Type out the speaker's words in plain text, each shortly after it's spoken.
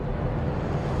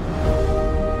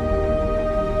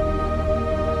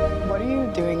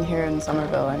in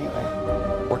Somerville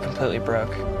anyway. We're completely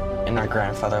broke, and our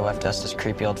grandfather left us this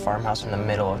creepy old farmhouse in the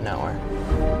middle of nowhere.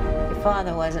 Your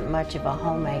father wasn't much of a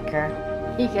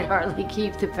homemaker. He could hardly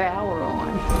keep the power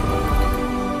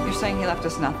on. You're saying he left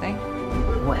us nothing?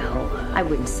 Well, I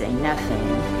wouldn't say nothing.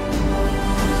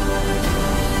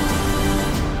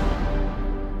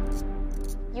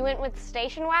 You went with the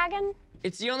station wagon?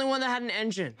 It's the only one that had an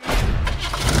engine.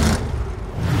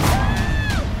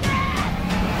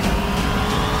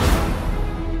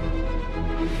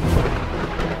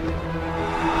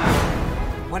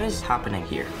 What is happening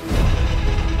here?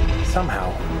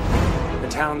 Somehow, the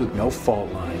town with no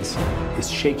fault lines is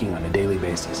shaking on a daily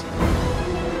basis.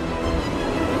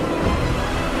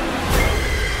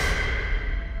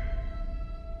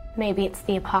 Maybe it's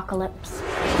the apocalypse.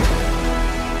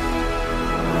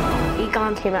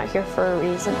 Egon came out here for a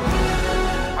reason.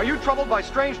 Are you troubled by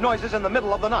strange noises in the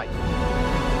middle of the night?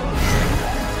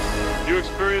 Do you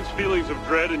experience feelings of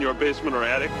dread in your basement or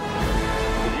attic?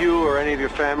 Have you or any of your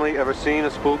family ever seen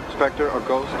a spook, specter, or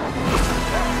ghost?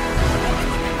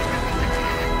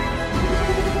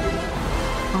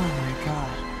 Oh my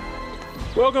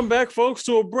god. Welcome back, folks,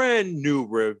 to a brand new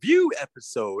review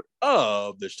episode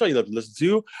of the show you love to listen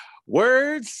to,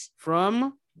 Words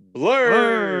from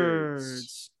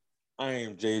Blurs. I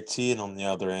am JT, and on the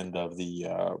other end of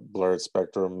the blurred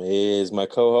spectrum is my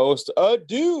co-host,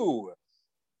 Adu.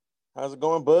 How's it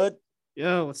going, bud?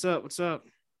 Yo, what's up? What's up?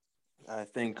 I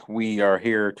think we are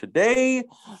here today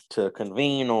to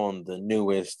convene on the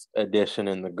newest edition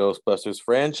in the Ghostbusters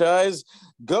franchise,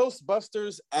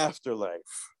 Ghostbusters Afterlife.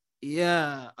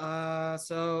 Yeah,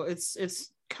 so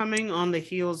it's coming on the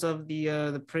heels of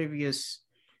the previous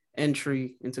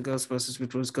entry into Ghostbusters,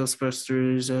 which was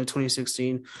Ghostbusters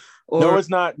 2016. No, it's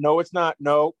not. No, it's not.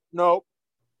 No.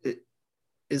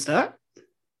 Is that?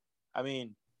 I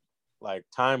mean, like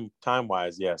time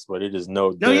wise, yes, but it is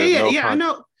no.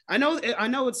 I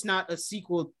know it's not a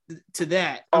sequel to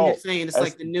that. I'm just saying it's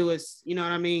like the newest, you know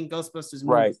what I mean? Ghostbusters movie.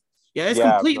 Right. Yeah, it's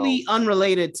completely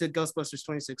unrelated to Ghostbusters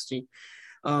 2016.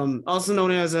 Also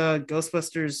known as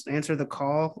Ghostbusters Answer the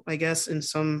Call, I guess, in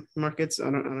some markets. I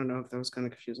don't know if that was kind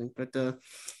of confusing, but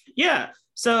yeah.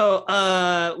 So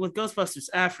with Ghostbusters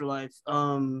Afterlife,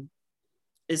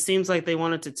 it seems like they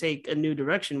wanted to take a new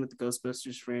direction with the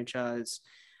Ghostbusters franchise.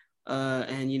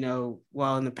 And, you know,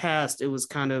 while in the past it was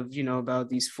kind of, you know, about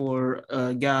these four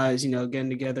guys, you know,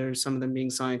 getting together, some of them being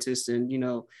scientists and, you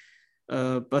know,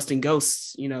 busting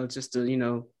ghosts, you know, just to, you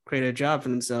know, create a job for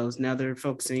themselves. Now they're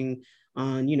focusing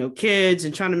on, you know, kids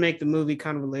and trying to make the movie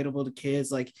kind of relatable to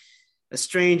kids, like a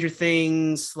Stranger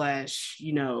Things /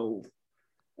 you know,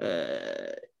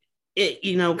 it,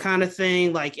 you know, kind of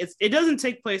thing. Like it doesn't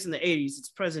take place in the 80s, it's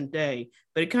present day,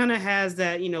 but it kind of has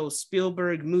that, you know,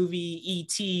 Spielberg movie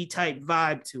E.T. type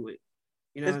vibe to it.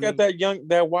 You know, it's got that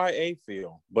YA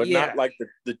feel, but not like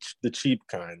the cheap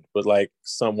kind, but like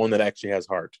someone that actually has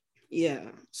heart. Yeah.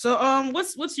 So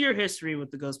what's your history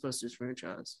with the Ghostbusters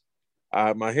franchise?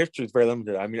 My history is very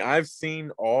limited. I mean, I've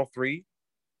seen all three.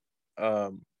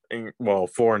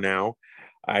 Four now.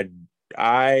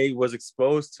 I was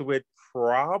exposed to it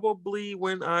probably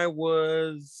when I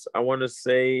was, I want to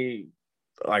say,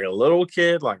 like a little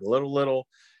kid, like little,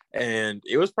 and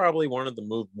it was probably one of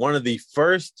the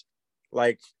first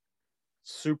like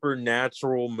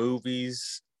supernatural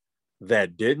movies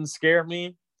that didn't scare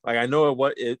me. Like I know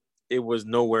it was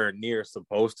nowhere near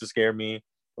supposed to scare me.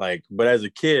 Like, but as a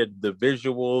kid, the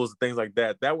visuals, things like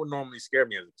that would normally scare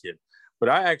me as a kid. But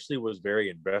I actually was very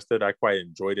invested. I quite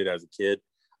enjoyed it as a kid.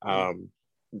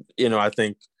 You know, I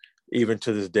think even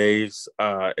to this days,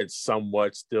 it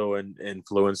somewhat still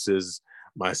influences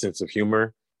my sense of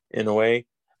humor in a way.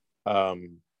 You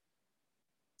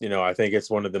know, I think it's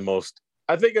one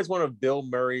of Bill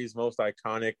Murray's most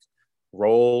iconic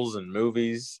roles and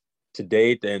movies to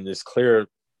date, and it's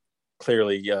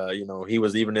clearly, you know, he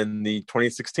was even in the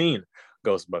 2016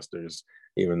 Ghostbusters,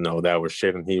 even though that was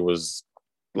shit, and he was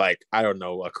like, I don't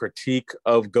know, a critique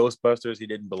of Ghostbusters. He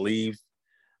didn't believe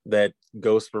that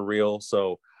ghosts were real.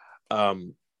 So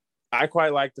I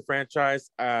quite like the franchise.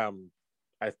 I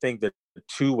think that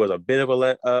 2 was a bit of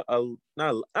I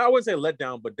wouldn't say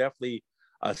letdown, but definitely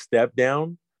a step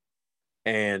down.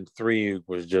 And 3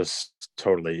 was just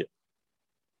totally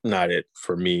not it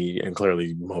for me, and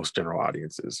clearly most general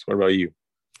audiences. What about you?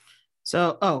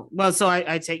 So,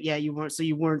 I take, you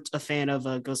weren't a fan of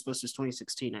Ghostbusters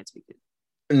 2016, I take it.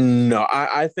 No,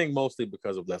 I think mostly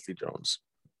because of Leslie Jones.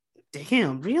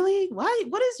 Damn, really? Why?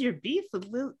 What is your beef with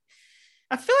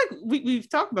I feel like we've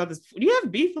talked about this. Do you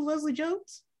have beef with Leslie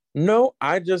Jones? No,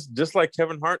 I just like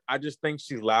Kevin Hart, I just think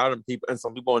she's loud, and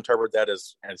some people interpret that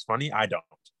as funny. I don't.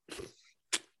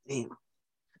 Damn.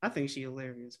 I think she's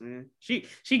hilarious, man. She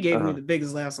gave me the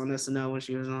biggest laughs on SNL when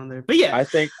she was on there. But yeah, I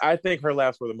think her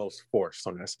laughs were the most forced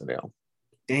on SNL.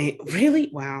 Dang, really?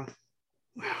 Wow.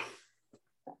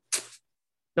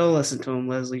 Don't listen to him,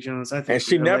 Leslie Jones. I think and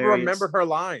she never remembered her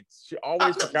lines. She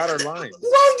always forgot her lines.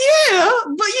 Well, yeah,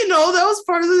 but that was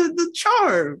part of the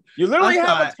charm. You literally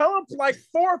have like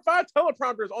 4 or 5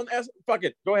 teleprompters on Fuck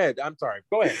it. Go ahead. I'm sorry.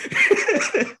 Go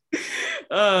ahead.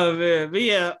 Oh man, but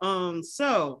yeah.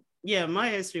 So yeah, my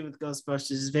history with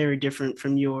Ghostbusters is very different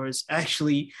from yours.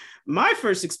 Actually, my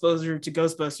first exposure to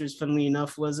Ghostbusters, funnily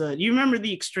enough, was do you remember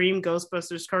the Extreme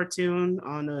Ghostbusters cartoon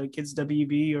on Kids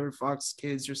WB or Fox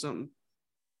Kids or something?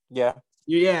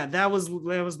 Yeah, that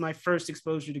was my first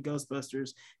exposure to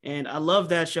Ghostbusters, and I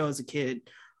loved that show as a kid.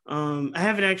 I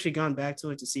haven't actually gone back to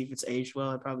it to see if it's aged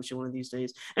well. I probably should one of these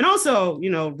days. And also,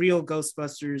 real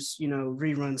Ghostbusters,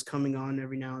 reruns coming on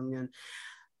every now and then.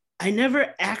 I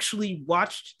never actually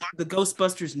watched the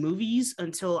Ghostbusters movies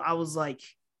until I was like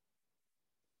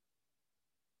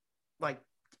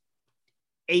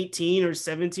 18 or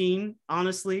 17,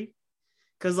 honestly.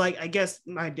 Because I guess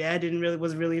my dad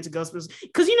wasn't really into Ghostbusters.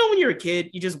 Because when you're a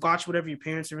kid, you just watch whatever your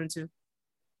parents are into.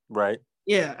 Right.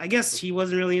 Yeah, I guess he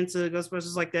wasn't really into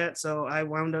Ghostbusters like that. So I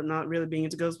wound up not really being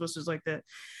into Ghostbusters like that.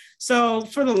 So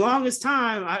for the longest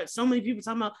time, so many people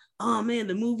talking about, oh man,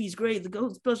 the movie's great. The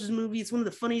Ghostbusters movie, it's one of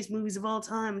the funniest movies of all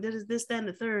time. This, that, and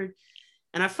the third.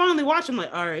 And I finally watched. I'm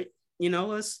like, all right,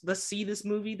 let's see this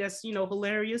movie. That's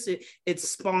hilarious. It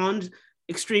spawned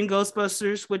Extreme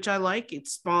Ghostbusters, which I like. It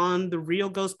spawned the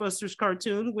real Ghostbusters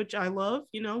cartoon, which I love.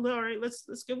 All right,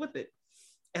 let's get with it.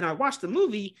 And I watched the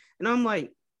movie, and I'm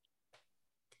like,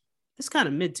 it's kind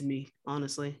of mid to me,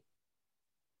 honestly.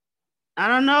 I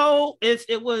don't know if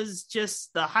it was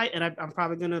just the hype, and I'm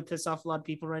probably going to piss off a lot of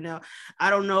people right now.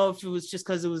 I don't know if it was just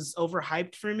because it was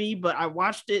overhyped for me, but I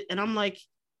watched it and I'm like,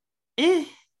 it's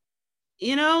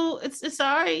all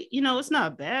right. It's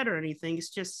not bad or anything. It's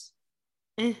just,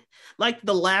 like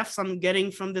the laughs I'm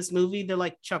getting from this movie, they're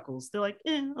like chuckles. They're like,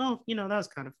 that was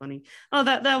kind of funny. Oh,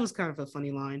 that was kind of a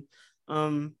funny line.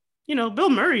 Bill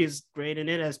Murray is great in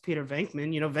it as Peter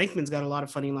Venkman. Venkman's got a lot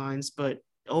of funny lines, but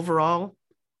overall,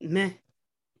 meh.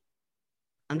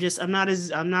 I'm not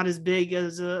as big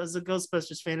as a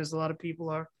Ghostbusters fan as a lot of people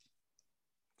are.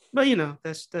 But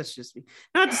that's just me.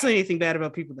 Not to say anything bad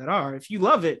about people that are. If you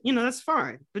love it, that's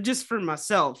fine. But just for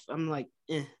myself, I'm like,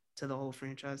 to the whole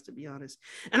franchise, to be honest.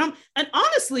 And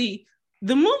honestly,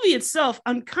 the movie itself,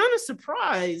 I'm kind of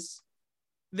surprised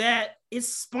that it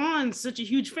spawned such a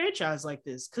huge franchise like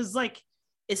this. Cause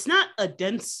it's not a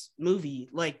dense movie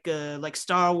like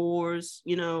Star Wars,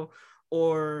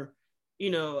 or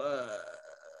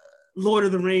Lord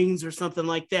of the Rings or something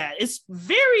like that. It's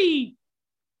very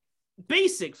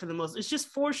basic for the most. It's just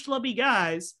 4 schlubby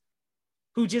guys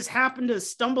who just happen to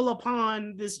stumble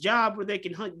upon this job where they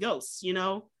can hunt ghosts,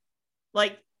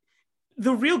 Like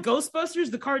the real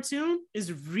Ghostbusters, the cartoon,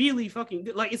 is really fucking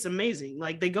good. Like, it's amazing.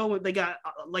 Like, they got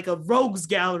like a rogues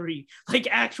gallery, like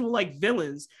actual like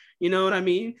villains. You know what I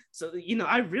mean? So,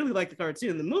 I really like the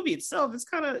cartoon. The movie itself, it's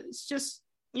just,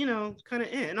 kind of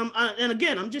in. And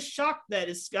again, I'm just shocked that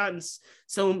it's gotten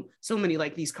so many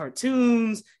like these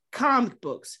cartoons, comic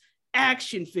books,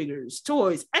 action figures,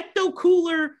 toys, Ecto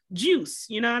Cooler juice.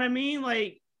 You know what I mean?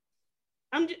 Like,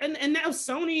 and now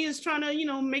Sony is trying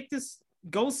to, make this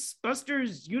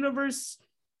Ghostbusters universe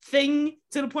thing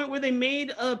to the point where they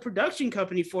made a production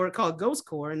company for it called Ghost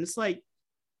Corps. And it's like,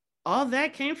 all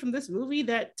that came from this movie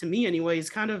that, to me anyway, is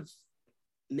kind of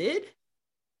mid.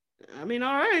 I mean,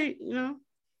 all right,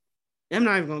 I'm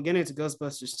not even going to get into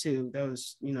Ghostbusters 2. That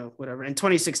was, whatever. In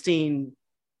 2016,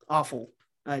 awful.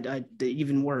 I did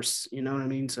even worse, you know what I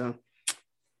mean? So,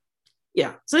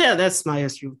 yeah. So, yeah, that's my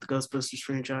history with the Ghostbusters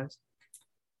franchise.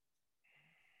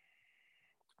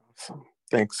 Awesome.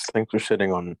 Thanks for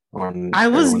shitting on.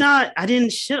 I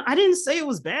didn't say it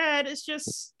was bad. It's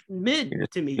just mid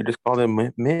to me. You just called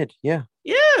it mid, yeah.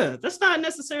 Yeah, that's not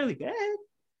necessarily bad.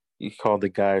 You called the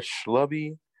guy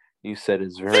schlubby. You said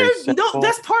it's very simple. No,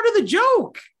 that's part of the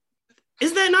joke.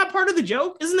 Is that not part of the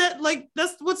joke? Isn't that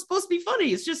that's what's supposed to be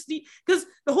funny? It's just because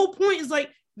the whole point is like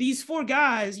these 4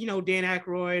 guys, Dan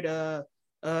Aykroyd,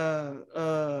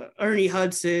 Ernie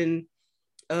Hudson,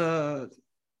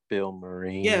 Bill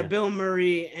Murray. Yeah, Bill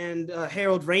Murray and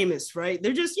Harold Ramis, right?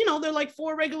 They're just, they're like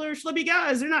 4 regular schlubby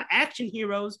guys. They're not action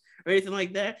heroes or anything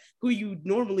like that, who you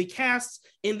normally cast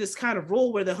in this kind of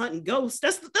role where they're hunting ghosts.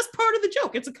 That's part of the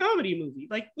joke. It's a comedy movie.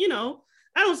 Like,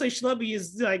 I don't say schlubby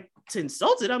is like to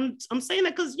insult it. I'm saying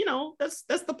that because,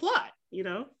 that's the plot,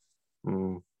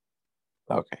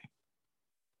 Okay.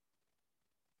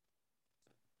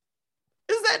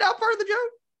 Is that not part of the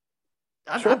joke?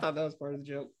 I Sure. thought that was part of the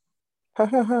joke.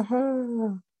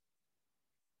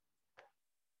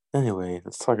 Anyway,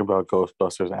 let's talk about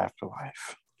Ghostbusters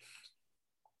Afterlife.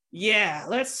 Yeah,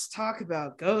 let's talk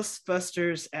about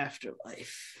Ghostbusters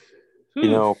Afterlife. You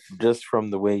know, just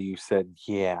from the way you said,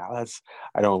 yeah,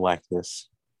 I don't like this.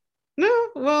 No,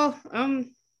 well,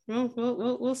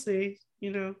 we'll see.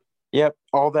 You know. Yep,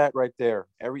 all that right there.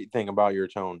 Everything about your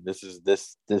tone. This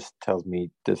tells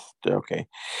me this. Okay.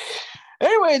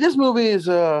 Anyway, this movie is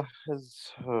oh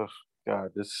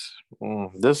God,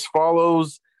 this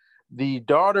follows the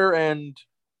daughter and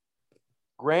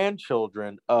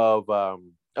grandchildren of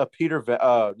not Peter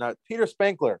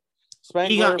Spengler.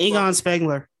 Egon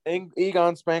Spengler.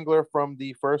 Egon Spengler from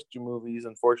the first two movies.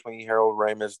 Unfortunately, Harold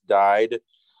Ramis died,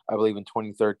 I believe, in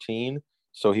 2013,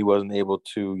 so he wasn't able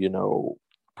to,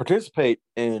 participate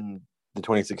in the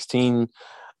 2016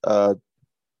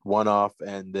 one-off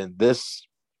and then this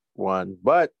one.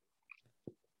 But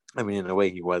I mean, in a way,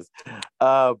 he was.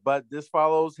 But this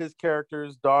follows his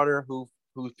character's daughter who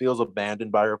feels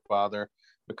abandoned by her father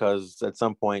because at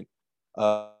some point in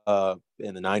the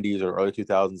 90s or early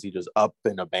 2000s, he just up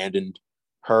and abandoned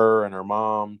her and her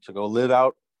mom to go live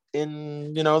out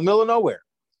in, the middle of nowhere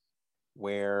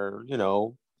where,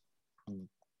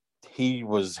 he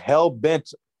was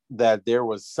hell-bent that there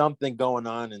was something going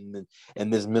on in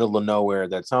this middle of nowhere,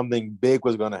 that something big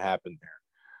was going to happen there.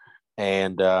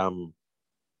 And the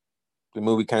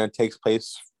movie kind of takes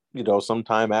place,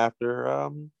 sometime after,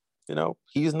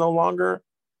 he's no longer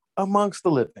amongst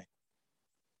the living.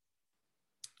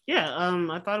 Yeah,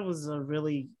 I thought it was a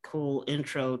really cool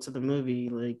intro to the movie,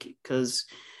 because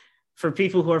for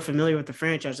people who are familiar with the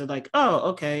franchise, they're like, oh,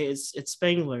 okay, it's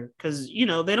Spengler, because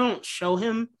they don't show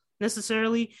him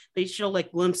necessarily. They show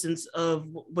glimpses of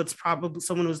what's probably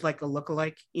someone who's like a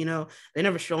lookalike. They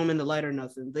never show him in the light or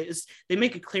nothing. They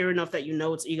make it clear enough that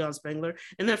it's Egon Spengler,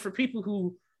 and then for people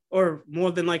who or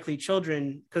more than likely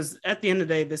children, because at the end of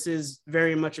the day, this is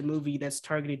very much a movie that's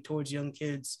targeted towards young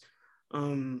kids.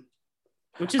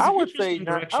 Which is I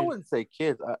wouldn't say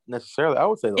kids necessarily. I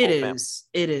would say the whole family.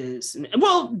 It is.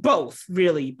 Well, both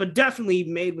really, but definitely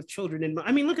made with children in mind.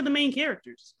 I mean, look at the main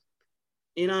characters.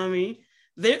 You know what I mean?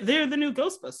 They're the new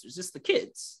Ghostbusters. It's the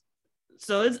kids.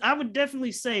 So I would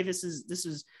definitely say this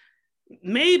is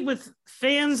made with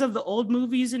fans of the old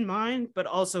movies in mind, but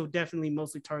also definitely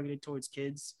mostly targeted towards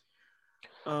kids.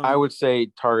 I would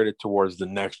say targeted towards the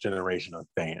next generation of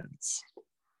fans.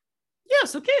 Yeah,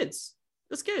 so kids.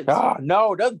 It's kids.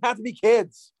 No, it doesn't have to be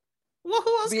kids. Well,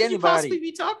 who else could you possibly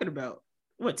be talking about?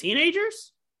 What,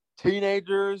 teenagers?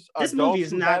 Teenagers. This movie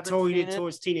is not targeted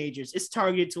towards teenagers. It's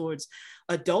targeted towards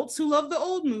adults who love the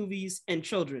old movies and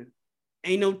children.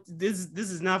 This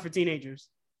is not for teenagers.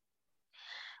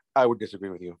 I would disagree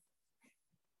with you.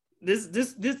 This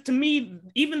to me,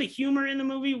 even the humor in the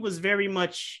movie was very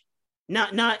much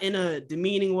not in a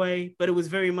demeaning way, but it was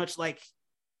very much like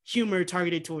humor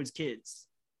targeted towards kids.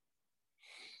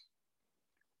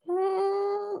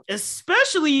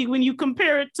 Especially when you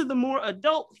compare it to the more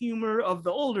adult humor of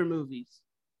the older movies.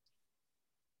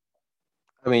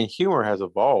 I mean, humor has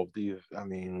evolved. Oh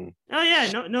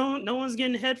yeah, no one's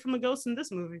getting head from a ghost in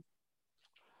this movie.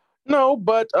 No,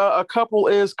 but a couple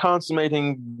is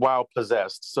consummating while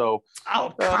possessed. So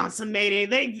consummating.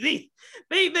 They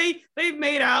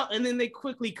made out and then they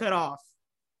quickly cut off.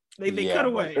 They cut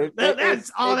away.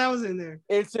 That's all that was in there.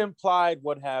 It's implied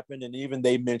what happened, and even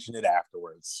they mention it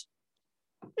afterwards.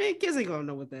 Man, kids ain't gonna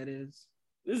know what that is.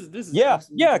 This is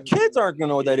kids aren't gonna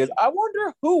know what that is. I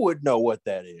wonder who would know what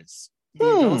that is.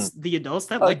 The adults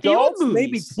that like the old movies.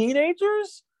 Maybe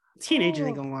teenagers. Teenagers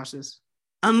ain't gonna watch this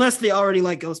unless they already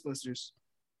like Ghostbusters.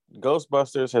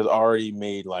 Ghostbusters has already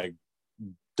made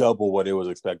double what it was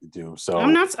expected to. So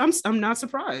I'm not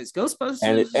surprised. Ghostbusters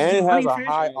and it has a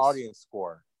high audience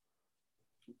score.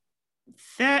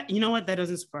 That that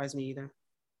doesn't surprise me either.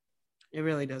 It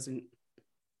really doesn't.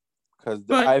 Because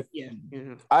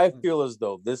I feel as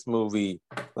though this movie,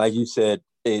 like you said,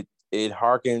 it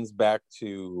harkens back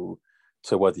to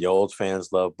what the old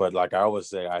fans love. But like I would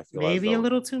say, I feel maybe a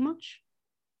little too much.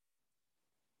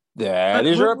 That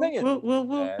is your opinion.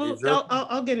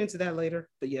 I'll get into that later.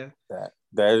 But yeah,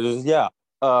 that is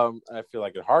I feel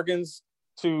like it harkens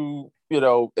to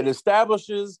it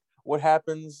establishes what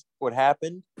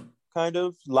happened kind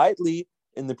of lightly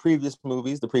in the previous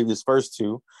movies, the previous first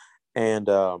two, and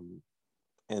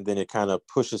then it kind of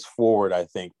pushes forward, I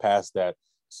think, past that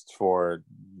for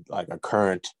a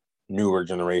current, newer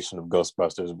generation of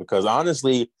Ghostbusters. Because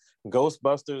honestly,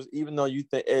 Ghostbusters, even though you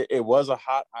think it was a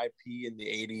hot IP in the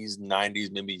 80s,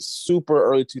 90s, maybe super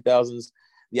early 2000s,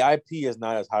 the IP is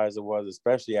not as hot as it was,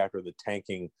 especially after the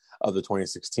tanking of the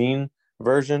 2016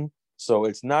 version. So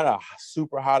it's not a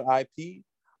super hot IP,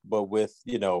 but with,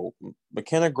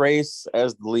 McKenna Grace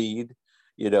as the lead,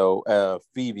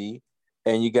 Phoebe,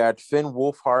 and you got Finn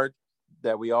Wolfhard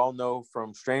that we all know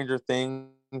from Stranger Things.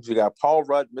 You got Paul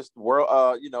Rudd, Mr.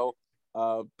 World,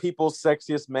 people's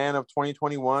sexiest man of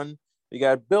 2021. You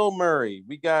got Bill Murray.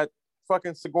 We got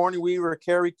fucking Sigourney Weaver,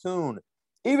 Carrie Coon.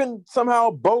 Even somehow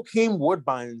Bokeem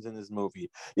Woodbine's in this movie.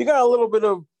 You got a little bit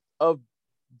of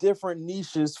different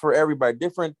niches for everybody,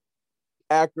 different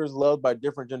actors loved by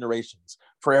different generations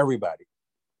for everybody.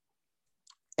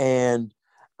 And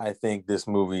I think this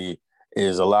movie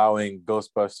is allowing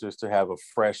Ghostbusters to have a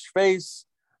fresh face,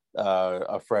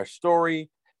 a fresh story.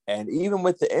 And even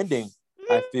with the ending,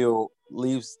 I feel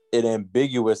leaves it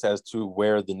ambiguous as to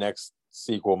where the next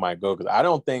sequel might go. Because I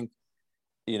don't think,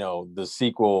 the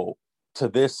sequel to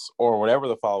this or whatever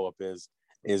the follow-up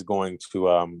is going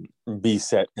to be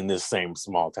set in this same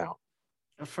small town.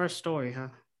 A first story, huh?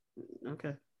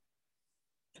 Okay.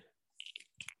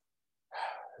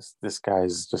 This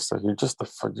guy's you're just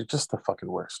the fucking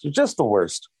worst. You're just the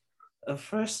worst. A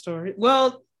first story.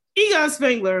 Well, Egon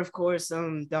Spengler, of course,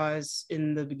 dies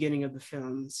in the beginning of the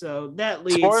film, so that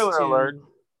leads spoiler to... alert.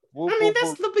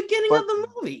 That's the beginning of the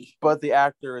movie. But the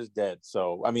actor is dead,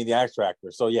 so the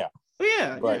actor. So yeah.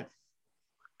 Yeah, right. Yeah.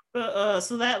 But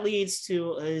so that leads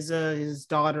to his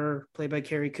daughter, played by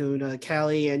Carrie Coon,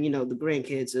 Callie, and the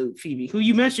grandkids of Phoebe, who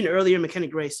you mentioned earlier, McKenna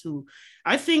Grace, who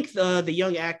I think the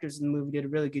young actors in the movie did a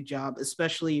really good job,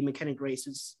 especially McKenna Grace,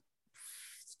 who's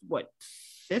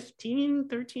 15,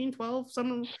 13, 12,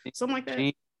 something like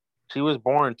that. She was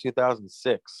born in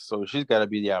 2006, so she's got to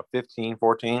be 15,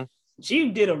 14. She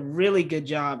did a really good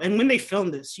job, and when they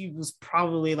filmed this, she was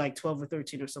probably like 12 or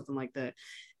 13 or something like that.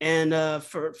 And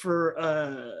for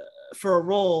a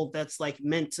role that's like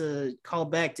meant to call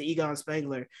back to Egon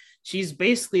Spengler, she's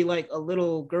basically like a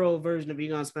little girl version of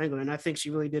Egon Spengler, and I think she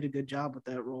really did a good job with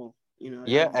that role.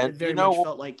 It very much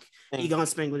felt like Egon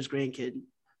Spengler's grandkid.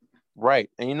 Right,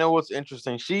 and what's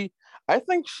interesting? I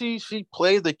think she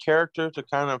played the character to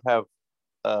kind of have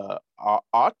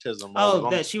autism.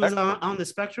 Oh, that she was on the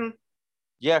spectrum.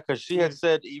 Yeah, because she had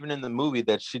said even in the movie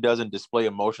that she doesn't display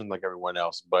emotions like everyone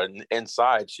else, but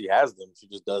inside she has them. She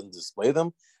just doesn't display them.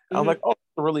 Mm-hmm. I'm like, oh,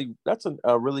 that's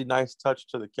a really nice touch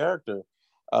to the character.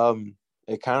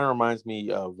 It kind of reminds me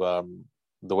of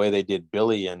the way they did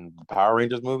Billy in the Power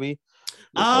Rangers movie.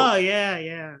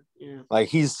 Yeah. Like,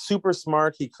 he's super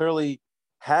smart. He clearly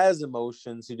has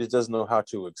emotions. He just doesn't know how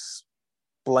to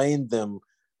explain them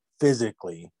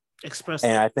physically. Express.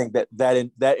 And I think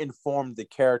that informed the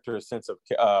character's sense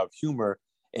of humor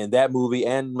in that movie,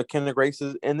 and McKenna Grace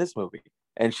is in this movie.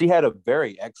 And she had a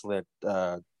very excellent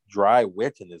dry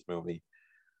wit in this movie.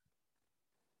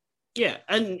 Yeah,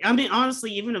 and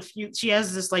honestly, even she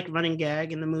has this like running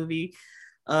gag in the movie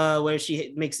where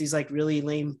she makes these like really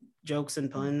lame jokes and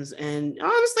puns, and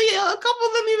honestly, a couple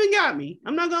of them even got me.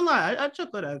 I'm not gonna lie, I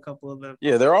chuckled at a couple of them.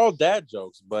 Yeah, they're all dad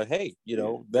jokes, but hey,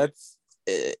 that's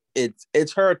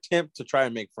it's her attempt to try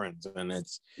and make friends, and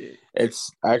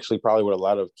it's actually probably what a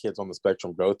lot of kids on the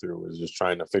spectrum go through, is just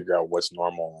trying to figure out what's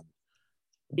normal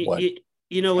and what.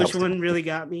 Which one really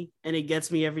got me, and it gets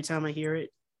me every time I hear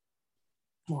it.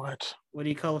 What do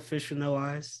you call a fish with no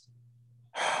eyes?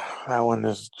 That one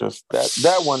is just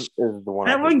that one is the one.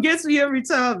 That one gets me every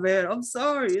time, man. I'm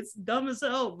sorry, it's dumb as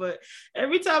hell, but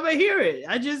every time I hear it,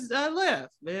 I laugh,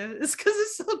 man. It's because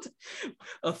it's so.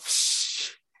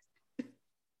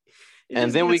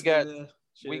 And then we got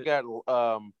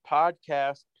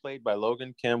podcast played by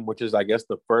Logan Kim, which is, I guess,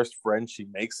 the first friend she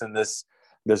makes in this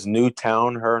new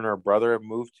town her and her brother have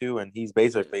moved to, and he's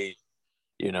basically,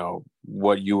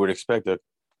 what you would expect a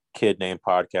kid named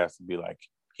Podcast to be like.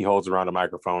 He holds around a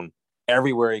microphone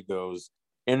everywhere he goes,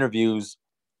 interviews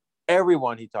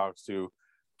everyone he talks to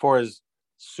for his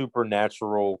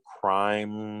supernatural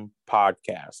crime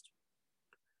podcast.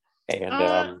 And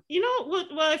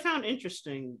what I found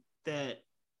interesting, that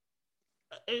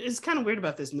it's kind of weird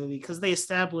about this movie, because they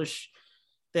establish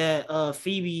that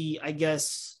Phoebe, I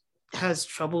guess, has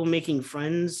trouble making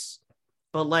friends,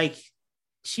 but like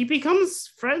she becomes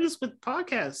friends with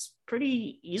podcasts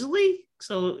pretty easily.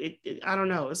 So I don't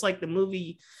know. It's like the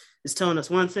movie is telling us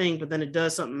one thing, but then it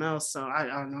does something else. So I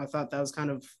don't know. I thought that was kind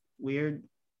of weird.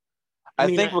 I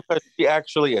think because she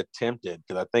actually attempted,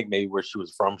 because I think maybe where she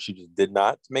was from, she just did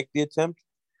not make the attempt.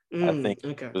 I think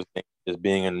just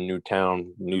being in a new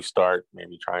town, new start,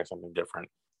 maybe trying something different.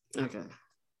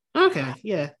 Okay,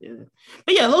 yeah.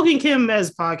 But yeah, Logan Kim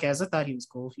as podcast, I thought he was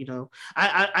cool.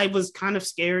 I was kind of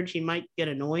scared he might get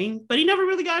annoying, but he never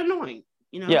really got annoying.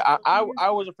 Yeah,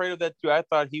 I was afraid of that too. I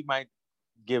thought he might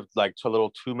give like a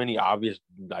little too many obvious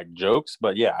like jokes,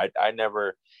 but yeah, he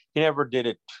never did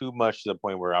it too much to the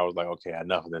point where I was like, okay,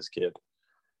 enough of this kid.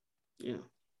 Yeah.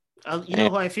 You know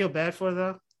who I feel bad for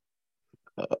though?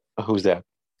 Who's that?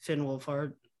 Finn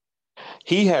Wolfhard.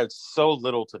 He had so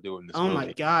little to do in this movie. Oh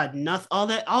my god, nothing.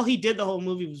 All he did the whole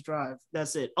movie was drive.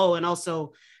 That's it. Oh, and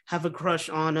also have a crush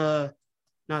on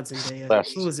not Zendaya.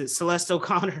 Celeste. Who was it? Celeste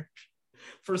O'Connor.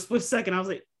 For a split second, I was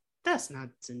like, that's not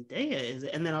Zendaya, is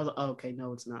it? And then I was like, oh, okay,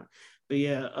 no, it's not. But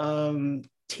yeah,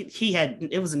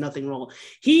 it was a nothing role.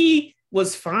 He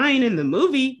was fine in the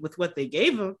movie with what they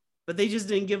gave him, but they just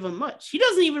didn't give him much. He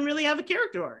doesn't even really have a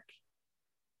character arc.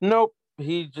 Nope.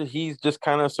 He's just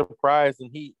kind of surprised,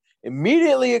 and he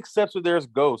immediately accepts that there's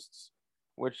ghosts,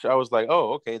 which I was like,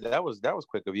 oh, okay, that was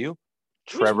quick of you,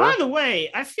 Trevor. Which, by the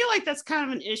way, I feel like that's kind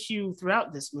of an issue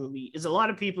throughout this movie, is a lot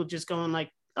of people just going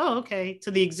like, oh, okay,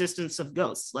 to the existence of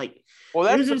ghosts. Like, well,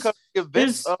 that's because the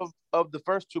events of the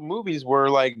first two movies were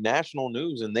like national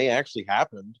news, and they actually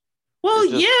happened. Well,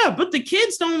 yeah, but the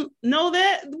kids don't know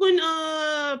that. When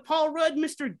Paul Rudd,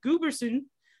 Mr. Gooberson,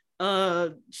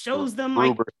 shows them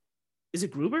like, is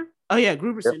it Gruber? Oh yeah,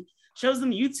 Gruberson. Yep. Shows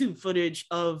them YouTube footage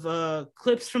of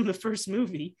clips from the first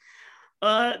movie.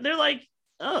 They're like,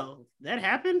 oh, that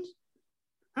happened?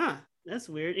 Huh, that's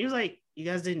weird. He was like, you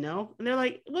guys didn't know? And they're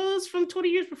like, well, it's from 20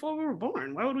 years before we were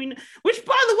born. Why would we know? Which,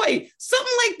 by the way,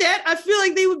 something like that, I feel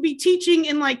like they would be teaching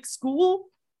in like school,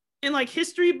 in like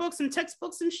history books and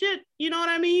textbooks and shit. You know what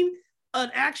I mean?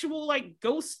 An actual like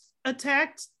ghost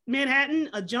attacked Manhattan,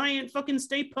 a giant fucking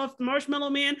Stay Puft Marshmallow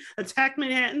Man attacked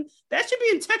Manhattan. That should be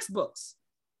in textbooks.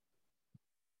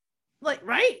 Like,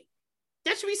 right?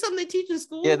 That should be something they teach in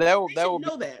school. Yeah, that would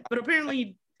know that, but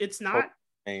apparently it's not.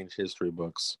 Change history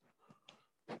books.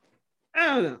 I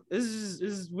don't know. This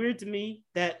is weird to me.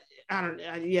 That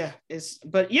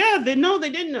they know they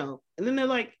didn't know, and then they're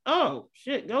like, oh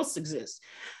shit, ghosts exist.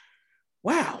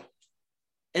 Wow.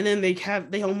 And then they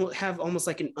almost have almost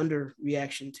like an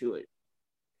underreaction to it.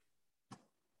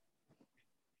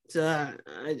 So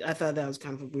I thought that was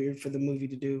kind of weird for the movie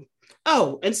to do.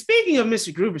 Oh, and speaking of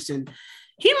Mr. Gruberson,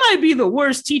 he might be the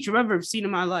worst teacher I've ever seen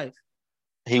in my life.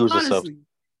 He was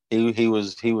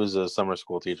he was a summer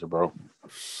school teacher, bro.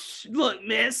 Look,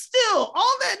 man, still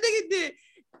all that nigga did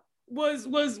was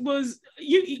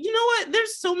you know what?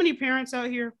 There's so many parents out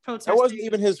here protesting. That wasn't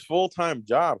even his full-time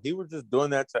job. He was just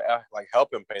doing that to like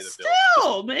help him pay the bills.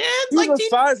 Still, man, he's like a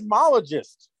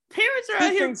seismologist. Parents are teaching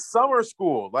out here summer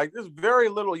school. Like, there's very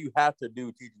little you have to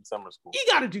do teaching summer school. You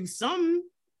got to do something.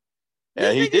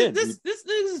 Yeah, he did. This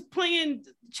nigga's playing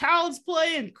Child's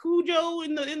Play and Cujo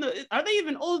in the. Are they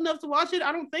even old enough to watch it?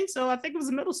 I don't think so. I think it was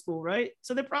in middle school, right?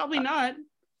 So they're probably not.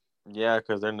 Yeah,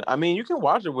 because they're. I mean, you can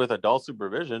watch it with adult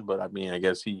supervision, but I mean, I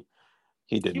guess he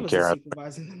didn't care.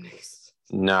 Supervising them niggas.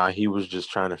 Nah, he was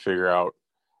just trying to figure out.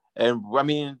 And I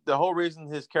mean, the whole reason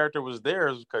his character was there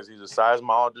is because he's a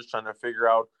seismologist trying to figure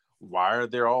out why are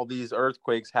there all these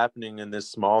earthquakes happening in this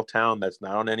small town that's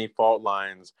not on any fault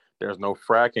lines. There's no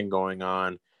fracking going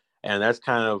on. And that's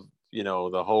kind of,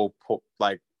 the whole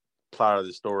like plot of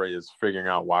the story is figuring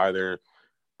out why there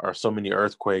are so many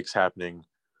earthquakes happening.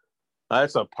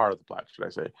 That's a part of the plot, should I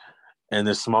say. In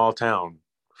this small town,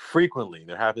 frequently,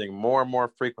 they're happening more and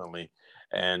more frequently.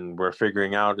 And we're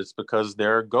figuring out it's because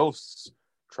there are ghosts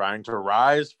trying to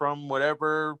rise from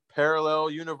whatever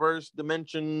parallel universe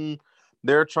dimension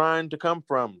they're trying to come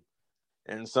from,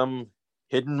 in some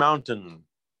hidden mountain.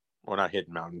 Well, not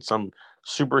hidden mountain, some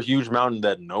super huge mountain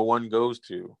that no one goes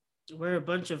to. Where a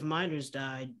bunch of miners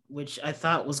died, which I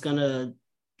thought was going to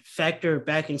factor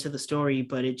back into the story,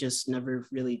 but it just never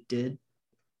really did.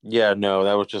 Yeah, no,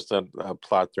 that was just a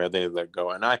plot thread they let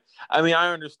go. And I mean,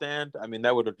 I understand. I mean,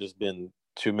 that would have just been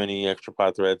too many extra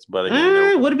plot threads, but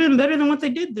again, it would have been better than what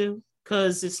they did do,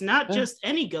 because it's not just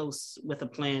any ghosts with a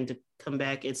plan to come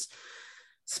back. It's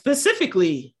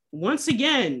specifically, once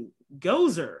again,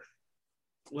 Gozer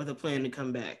with a plan to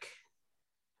come back.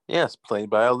 Yes, played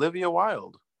by Olivia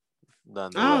Wilde.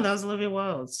 That was Olivia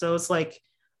Wilde. So it's like,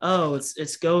 oh,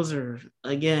 it's Gozer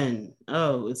again.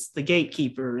 Oh, it's the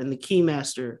gatekeeper and the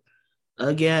keymaster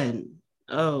again.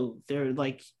 Oh, they're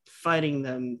like fighting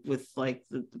them with like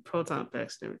the proton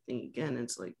packs and everything again.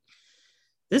 It's like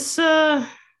this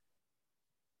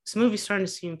movie's starting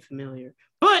to seem familiar,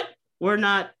 but we're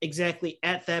not exactly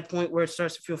at that point where it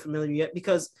starts to feel familiar yet,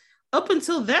 because up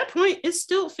until that point, it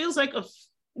still feels like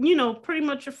pretty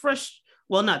much a fresh,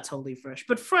 well, not totally fresh,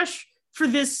 but fresh for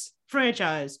this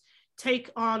franchise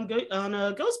take on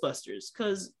Ghostbusters.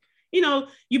 Because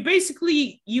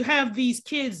you have these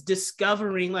kids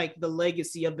discovering like the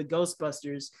legacy of the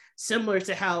Ghostbusters, similar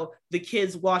to how the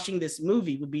kids watching this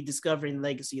movie would be discovering the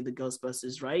legacy of the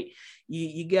Ghostbusters, right?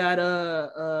 You got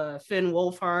Finn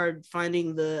Wolfhard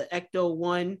finding the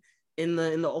Ecto-1 in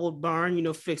the old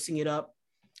barn, fixing it up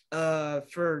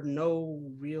for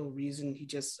no real reason.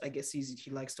 I guess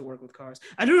he likes to work with cars.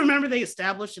 I do remember they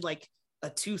established like a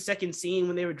 2-second scene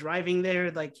when they were driving there,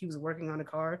 like he was working on a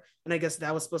car, and I guess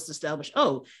that was supposed to establish,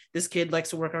 oh, this kid likes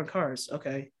to work on cars.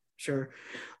 Okay, sure.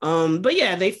 But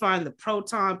yeah, they find the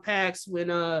proton packs when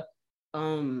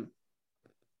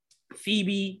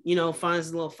Phoebe,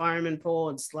 finds the little fireman pole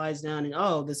and slides down, and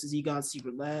oh, this is Egon's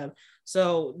secret lab.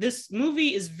 So this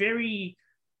movie is very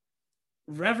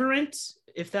reverent,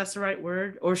 if that's the right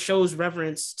word, or shows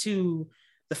reverence to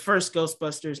the first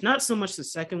Ghostbusters, not so much the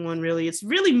second one, really. It's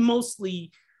really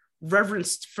mostly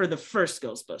reverenced for the first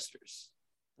Ghostbusters.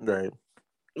 Right.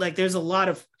 Like there's a lot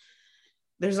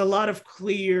of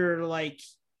clear like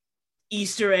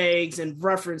Easter eggs and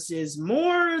references,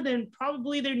 more than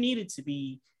probably there needed to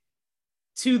be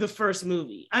to the first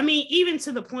movie. I mean, even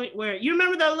to the point where you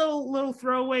remember that little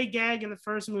throwaway gag in the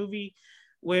first movie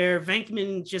where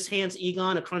Venkman just hands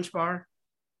Egon a Crunch Bar.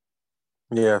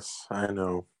 Yes, I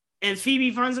know. And Phoebe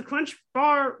finds a Crunch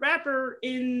Bar wrapper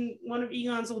in one of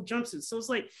Egon's old jumpsuits. So it's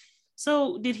like,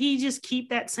 so did he just keep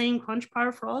that same Crunch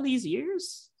Bar for all these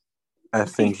years? I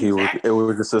think it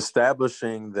was just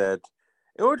establishing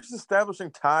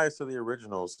ties to the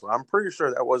originals. So I'm pretty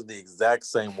sure that wasn't the exact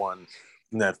same one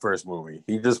in that first movie.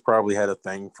 He just probably had a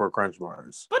thing for Crunch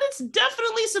Bars. But it's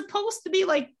definitely supposed to be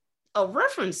like a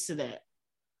reference to that.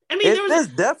 I mean, there's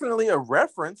definitely a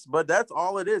reference, but that's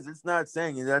all it is. It's not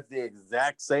saying that's the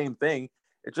exact same thing.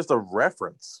 It's just a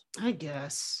reference. I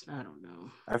guess. I don't know.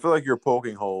 I feel like you're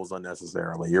poking holes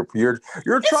unnecessarily. You're trying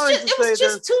to say it was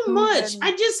just too much.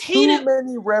 I just hate it. Too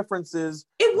many references.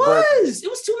 It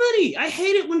was too many. I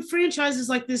hate it when franchises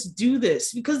like this do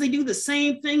this, because they do the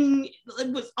same thing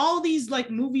with all these like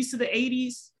movies to the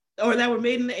 80s or that were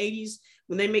made in the 80s.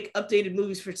 When they make updated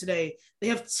movies for today, they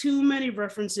have too many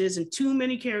references and too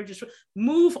many characters.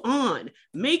 Move on.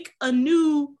 Make a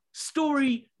new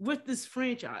story with this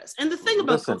franchise. And the thing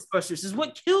about Ghostbusters is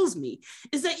what kills me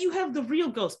is that you have the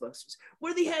real Ghostbusters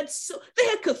where they had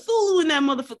Cthulhu in that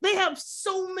motherfucker. They have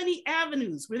so many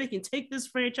avenues where they can take this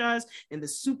franchise and the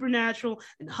supernatural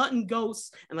and hunting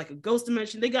ghosts and like a ghost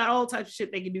dimension. They got all types of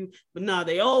shit they can do, but nah,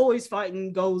 they always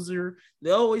fighting Gozer.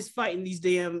 They always fighting these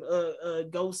damn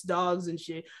ghost dogs and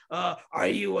shit. Are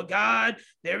you a god?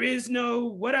 There is no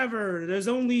whatever. There's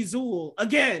only Zool.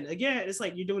 Again. It's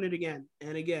like you're doing it again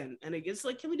and again. And it's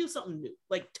like, can we do something new?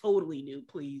 Like totally new,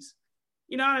 please.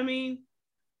 You know what I mean?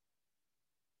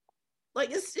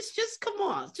 Like it's just, come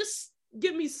on, just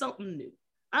give me something new.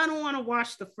 I don't want to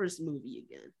watch the first movie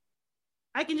again.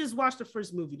 I can just watch the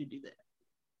first movie to do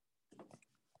that.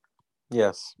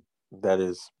 Yes, that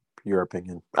is your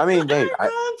opinion. I mean, am I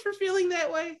wrong for feeling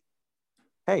that way?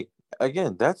 Hey,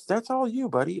 again, that's all you,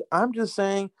 buddy. I'm just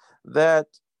saying that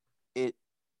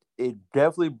it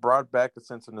definitely brought back a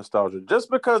sense of nostalgia. Just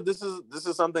because this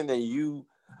is something that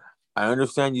I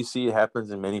understand you see it happens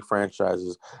in many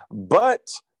franchises, but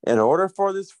in order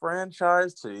for this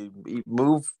franchise to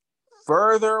move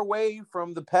further away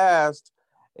from the past,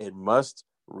 it must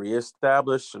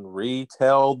reestablish and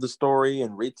retell the story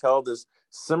and retell this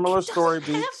similar story beats.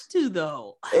 It doesn't have to,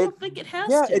 though. I don't think it has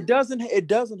to. Yeah, it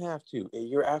doesn't have to.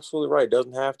 You're absolutely right. It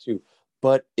doesn't have to,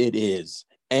 but it is.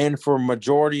 And for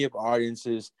majority of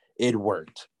audiences, it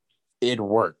worked.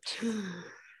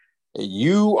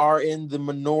 You are in the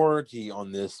minority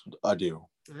on this, Adu.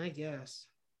 I guess.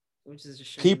 Which is a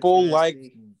shame. People like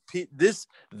this.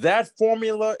 That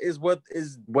formula is what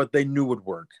they knew would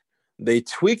work. They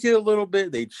tweaked it a little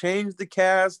bit. They changed the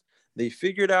cast. They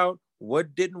figured out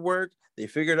what didn't work. They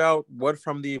figured out what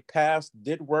from the past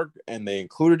did work, and they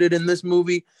included it in this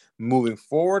movie. Moving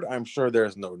forward, I'm sure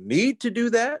there's no need to do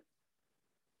that.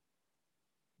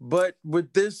 But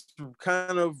with this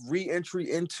kind of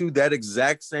re-entry into that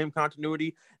exact same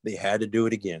continuity, they had to do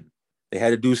it again. They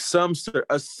had to do some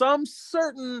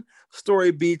certain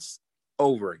story beats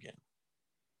over again.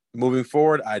 Moving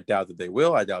forward, I doubt that they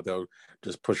will. I doubt they'll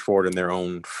just push forward in their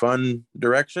own fun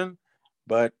direction.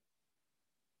 But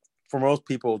for most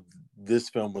people, this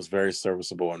film was very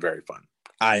serviceable and very fun.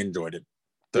 I enjoyed it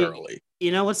thoroughly.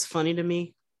 You know what's funny to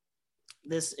me?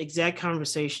 This exact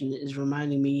conversation is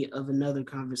reminding me of another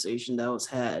conversation that was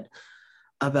had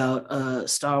about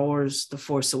Star Wars The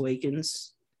Force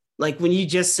Awakens. Like when you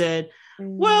just said,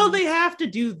 well, they have to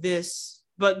do this,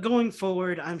 but going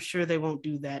forward, I'm sure they won't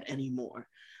do that anymore.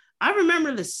 I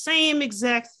remember the same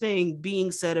exact thing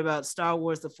being said about Star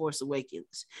Wars The Force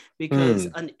Awakens, because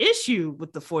an issue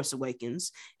with The Force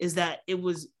Awakens is that it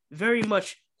was very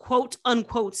much quote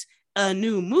unquote a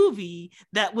new movie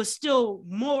that was still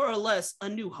more or less A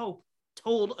New Hope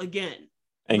told again.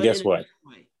 And guess what?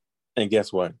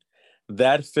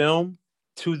 That film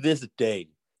to this day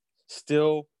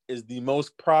still is the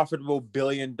most profitable $1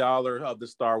 billion of the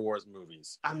Star Wars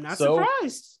movies. I'm not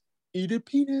surprised. Eat a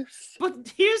penis. But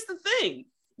here's the thing.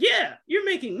 Yeah, you're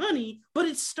making money, but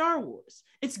it's Star Wars.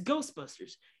 It's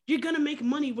Ghostbusters. You're going to make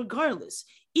money regardless.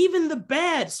 Even the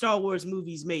bad Star Wars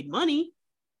movies made money.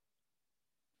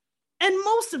 And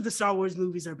most of the Star Wars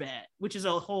movies are bad, which is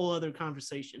a whole other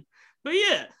conversation. But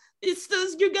yeah, it's still,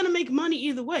 you're going to make money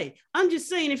either way. I'm just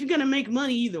saying, if you're going to make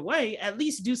money either way, at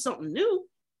least do something new.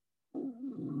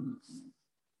 And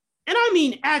I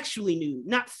mean actually new,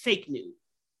 not fake new.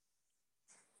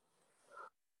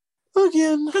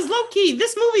 Again, because low key,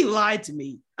 this movie lied to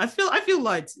me. I feel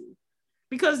lied to,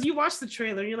 because you watch the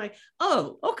trailer and you're like,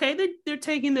 oh, okay, they're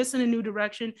taking this in a new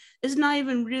direction. It's not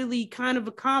even really kind of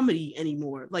a comedy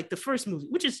anymore, like the first movie,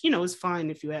 which is, is fine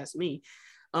if you ask me.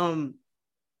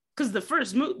 Because the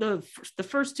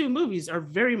first two movies are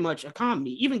very much a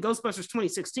comedy. Even Ghostbusters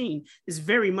 2016 is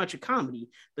very much a comedy.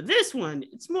 But this one,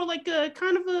 it's more like a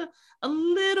kind of a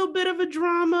little bit of a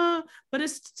drama, but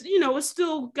it's, it's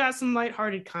still got some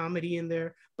lighthearted comedy in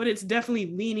there, but it's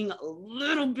definitely leaning a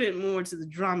little bit more to the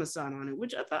drama side on it,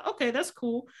 which I thought, okay, that's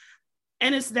cool.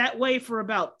 And it's that way for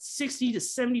about 60 to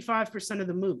 75% of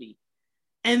the movie.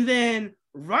 And then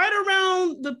right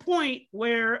around the point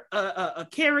where a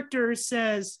character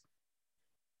says,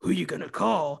 "Who you gonna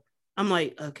call?" I'm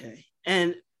like, okay.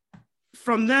 And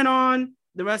from then on,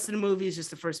 the rest of the movie is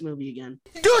just the first movie again.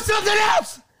 Do something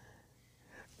else!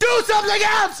 Do something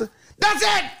else! That's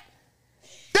it!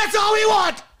 That's all we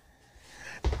want!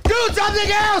 Do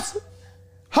something else!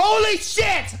 Holy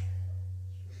shit!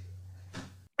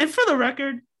 And for the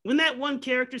record, when that one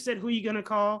character said, "Who you gonna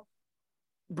call?"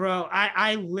 Bro,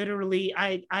 I literally,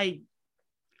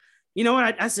 you know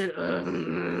what? I said,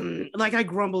 like I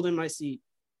grumbled in my seat,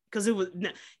 because it was,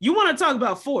 you want to talk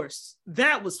about forced?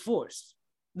 That was forced.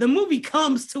 The movie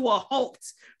comes to a halt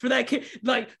for that,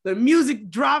 like the music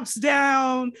drops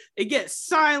down, it gets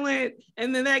silent,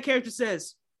 and then that character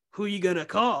says, "Who you gonna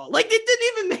call?" Like, it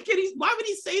didn't even make any, why would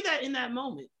he say that in that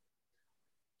moment?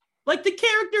 Like, the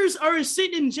characters are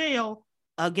sitting in jail,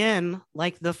 again,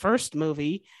 like the first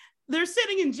movie. They're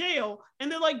sitting in jail and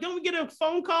they're like, "Don't we get a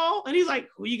phone call?" And he's like,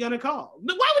 "Who you gonna call?"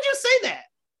 But why would you say that?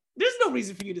 There's no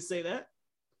reason for you to say that.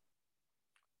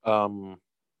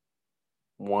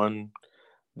 One,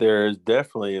 there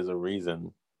definitely is a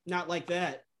reason. Not like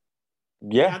that.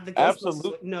 Yeah,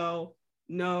 absolutely. No.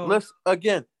 Listen,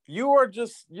 again, you're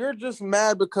just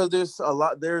mad because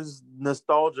there's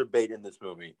nostalgia bait in this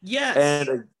movie. Yes.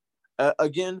 And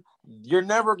again, you're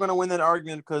never going to win that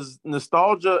argument because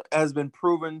nostalgia has been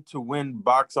proven to win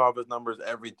box office numbers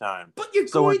every time. But you're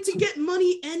going to get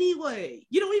money anyway.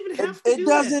 You don't even have to do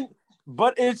that. It doesn't.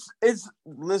 But it's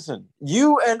listen,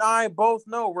 you and I both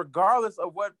know, regardless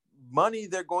of what money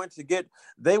they're going to get,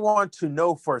 they want to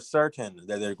know for certain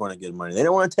that they're going to get money. They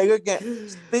don't want to take a gamble.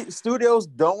 Studios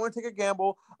don't want to take a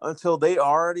gamble until they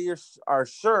already are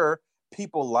sure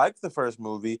people like the first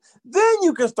movie. Then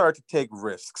you can start to take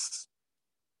risks.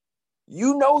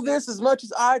 You know this as much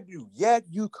as I do, yet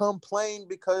you complain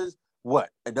because what?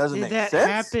 It doesn't make sense. Did that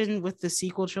happen with the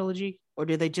sequel trilogy, or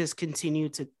did they just continue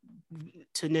to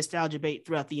nostalgia bait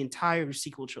throughout the entire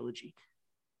sequel trilogy?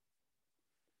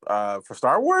 For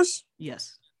Star Wars?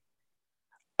 Yes.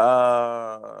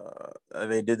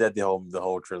 They did that the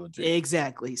whole trilogy.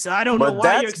 Exactly. So I don't know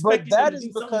why you're expecting them to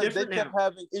do something different now. But that is because they kept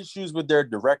having issues with their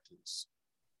directors.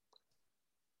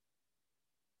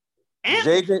 And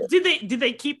did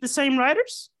they keep the same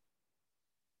writers?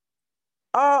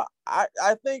 I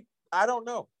think, I don't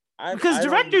know. Because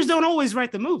directors don't always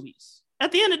write the movies.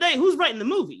 At the end of the day, who's writing the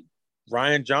movie?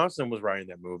 Rian Johnson was writing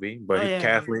that movie, but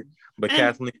Kathleen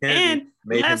Kennedy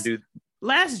made him do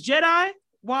Last Jedi,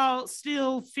 while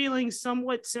still feeling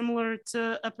somewhat similar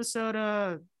to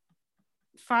episode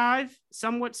 5,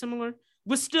 somewhat similar,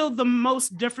 was still the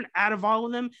most different out of all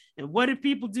of them. And what did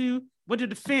people do? What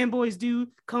did the fanboys do?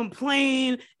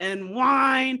 Complain and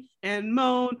whine and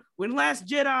moan when Last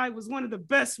Jedi was one of the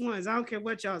best ones. I don't care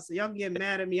what y'all say. Y'all can get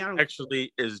mad at me. It's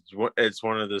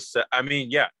one of the. I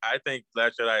mean, yeah, I think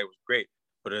Last Jedi was great,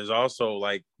 but it's also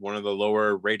like one of the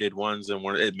lower rated ones, and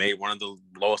it made one of the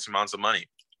lowest amounts of money.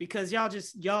 because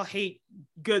y'all hate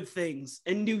good things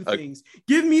and new things.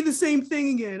 Give me the same thing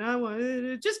again. I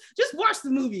want just watch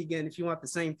the movie again if you want the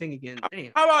same thing again.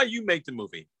 Damn. How about you make the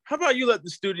movie? How about you let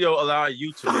the studio allow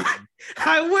you to make it?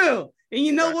 I will. And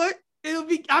you know what?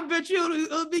 I bet you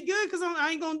it'll be good because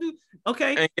I ain't gonna do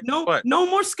okay. No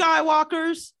more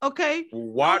Skywalkers. Okay.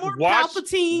 Watch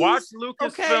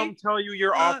Lucasfilm tell you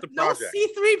you're off the project. No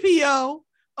C-3PO.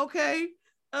 Okay.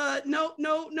 No.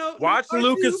 Watch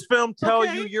Lucasfilm tell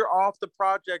you you're off the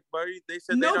project, buddy. They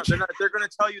said they're gonna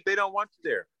tell you they don't want you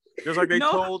there. Just like they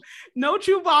told no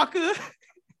Chewbacca.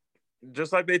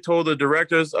 Just like they told the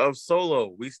directors of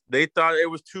Solo. They thought it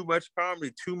was too much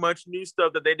comedy, too much new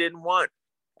stuff that they didn't want.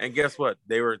 And guess what?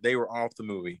 They were off the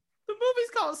movie. The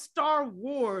movie's called Star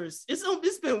Wars.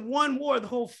 It's been one war the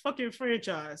whole fucking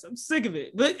franchise. I'm sick of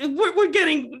it. But we're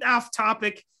getting off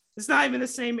topic. It's not even the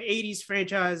same 80s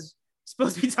franchise.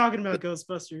 Supposed to be talking about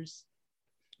Ghostbusters.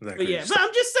 But yeah, but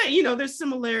I'm just saying, there's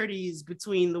similarities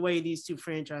between the way these two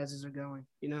franchises are going,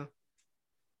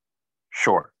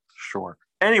 Sure.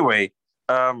 Anyway,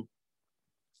 do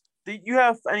you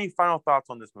have any final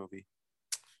thoughts on this movie?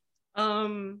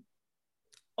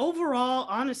 Overall,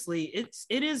 honestly, it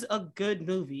is a good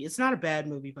movie. It's not a bad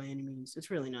movie by any means.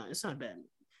 It's really not. It's not a bad movie.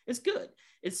 It's good.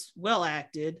 It's well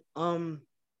acted.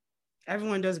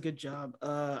 Everyone does a good job.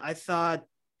 I thought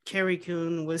Carrie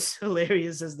Coon was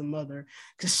hilarious as the mother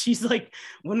because she's like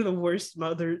one of the worst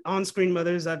on-screen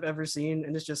mothers I've ever seen,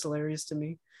 and it's just hilarious to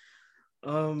me.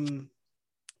 Paul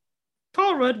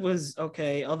Rudd was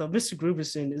okay, although Mr.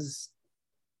 Gruberson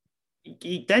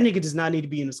that nigga does not need to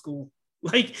be in a school.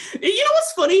 Like, you know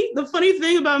what's funny? The funny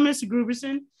thing about Mr.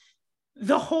 Gruberson,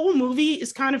 the whole movie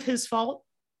is kind of his fault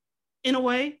in a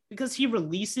way because he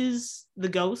releases the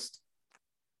ghost,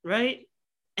 right?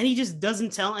 And he just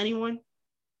doesn't tell anyone.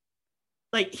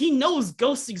 Like, he knows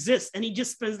ghosts exist and he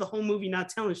just spends the whole movie not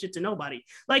telling shit to nobody.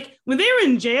 Like, when they were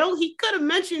in jail, he could have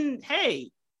mentioned,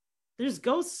 hey, there's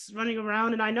ghosts running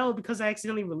around and I know because I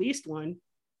accidentally released one.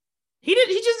 He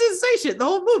just didn't say shit the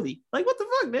whole movie. Like, what the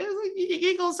fuck, man? Like, you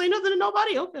ain't gonna say nothing to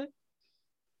nobody? Okay.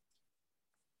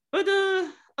 But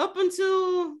up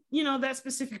until, that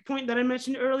specific point that I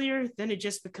mentioned earlier, then it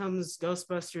just becomes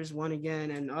Ghostbusters 1 again.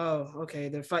 And, okay,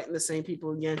 they're fighting the same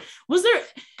people again. Was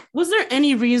there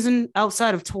any reason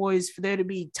outside of toys for there to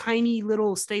be tiny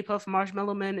little Stay Puft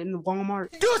Marshmallow Men in the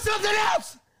Walmart? Do something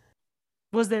else!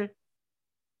 Was there?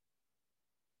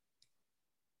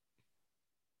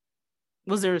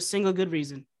 Was there a single good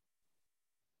reason?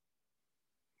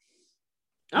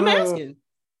 I'm asking.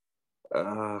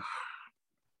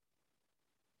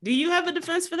 Do you have a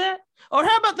defense for that? Or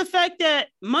how about the fact that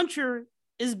Muncher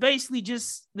is basically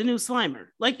just the new Slimer?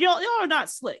 Like, y'all are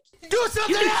not slick. Do something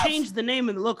You can else! change the name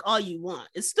and the look all you want.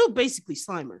 It's still basically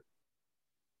Slimer.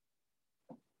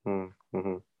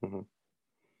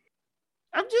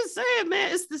 I'm just saying,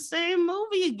 man, it's the same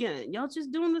movie again. Y'all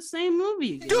just doing the same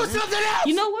movie again. Do something else!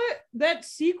 You know what? That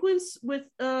sequence with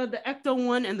the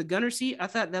Ecto-1 and the gunner seat, I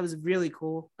thought that was really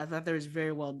cool. I thought that was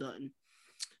very well done.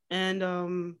 And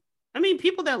I mean,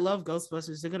 people that love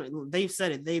Ghostbusters, they've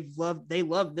said it. They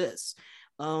love this.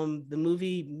 The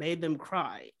movie made them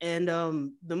cry. And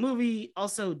the movie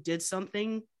also did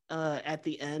something at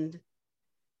the end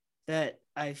that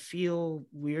I feel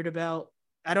weird about.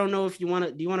 I don't know if do you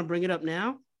want to bring it up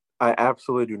now? I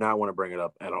absolutely do not want to bring it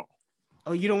up at all.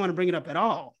 Oh, you don't want to bring it up at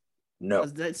all? No.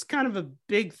 That's kind of a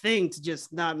big thing to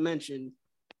just not mention.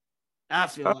 I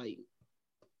feel like.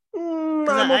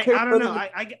 I don't know.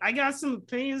 I got some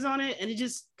opinions on it, and I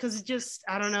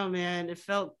don't know, man. It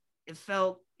felt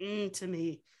to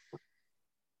me.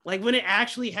 Like when it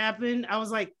actually happened, I was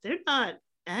like, they're not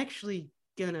actually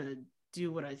gonna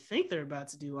do what I think they're about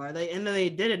to do, are they? And then they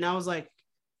did it, and I was like,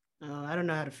 I don't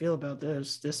know how to feel about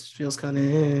this. This feels kind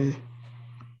of.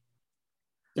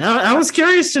 I was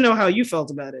curious to know how you felt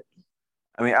about it.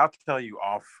 I mean, I'll tell you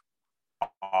off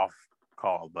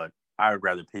call, but I would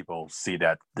rather people see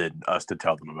that than us to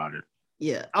tell them about it.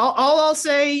 Yeah, all I'll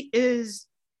say is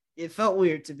it felt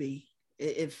weird to me.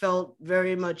 It felt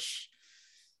very much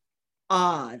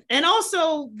odd, and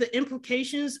also the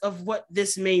implications of what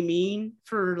this may mean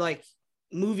for like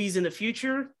movies in the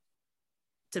future.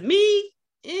 To me.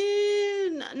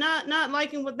 Not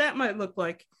liking what that might look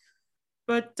like,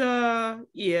 but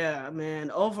yeah,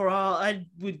 man, overall I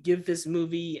would give this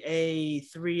movie a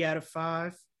 3 out of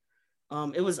 5.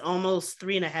 It was almost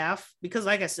 3.5 because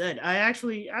like I said,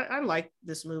 I liked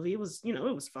this movie. It was it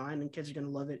was fine and kids are gonna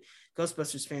love it.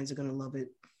 Ghostbusters fans are gonna love it,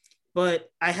 but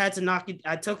I had to knock it.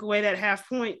 I took away that half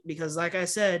point because like I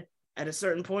said, at a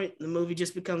certain point the movie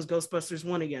just becomes Ghostbusters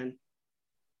 1 again.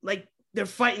 Like they're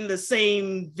fighting the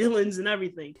same villains and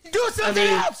everything. Do something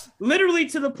else! Literally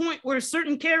to the point where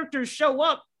certain characters show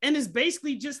up and it's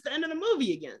basically just the end of the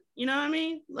movie again. You know what I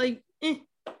mean? Like,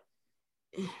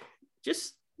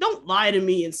 just don't lie to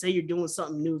me and say you're doing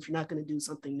something new if you're not going to do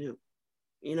something new.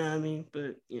 You know what I mean?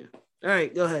 But yeah. All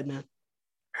right, go ahead, man.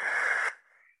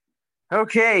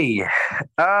 Okay.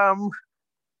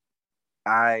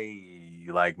 I,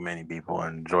 like many people,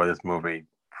 enjoy this movie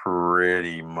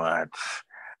pretty much.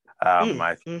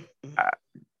 Yeah,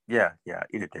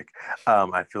 eat a dick.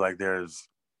 I feel like there's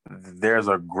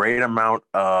a great amount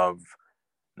of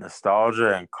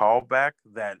nostalgia and callback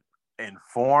that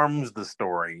informs the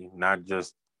story, not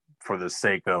just for the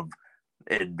sake of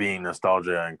it being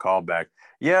nostalgia and callback.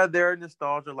 Yeah, there are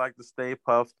nostalgia like the Stay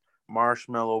Puft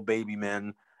Marshmallow Baby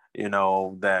Men,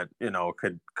 that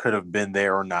could have been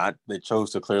there or not. They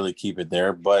chose to clearly keep it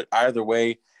there, but either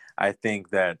way, I think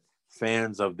that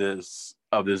fans of this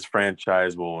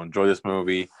franchise will enjoy this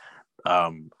movie.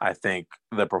 I think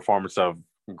the performance of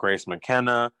Grace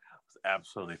McKenna was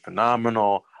absolutely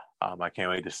phenomenal. I can't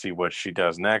wait to see what she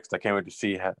does next. I can't wait to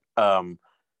see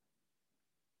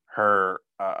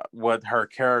what her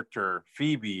character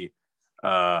Phoebe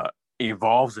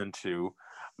evolves into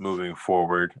moving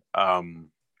forward.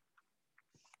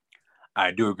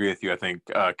 I do agree with you. I think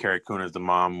Carrie Coon as the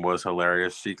mom was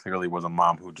hilarious. She clearly was a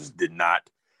mom who just did not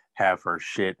have her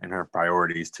shit and her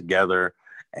priorities together,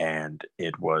 and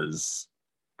it was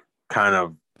kind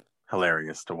of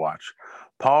hilarious to watch.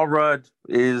 Paul Rudd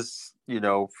is,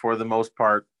 for the most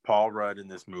part, Paul Rudd in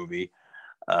this movie.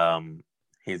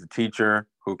 He's a teacher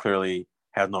who clearly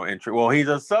has no interest. Well, he's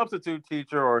a substitute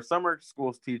teacher or a summer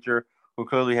school teacher who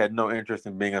clearly had no interest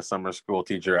in being a summer school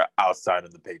teacher outside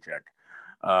of the paycheck.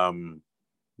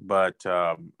 But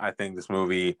I think this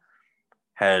movie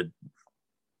had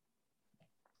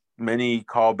many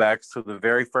callbacks to the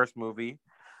very first movie.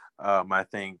 I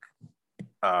think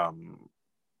it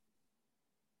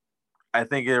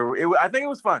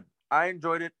was fun. I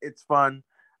enjoyed it. It's fun.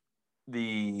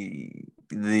 The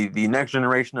next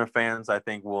generation of fans, I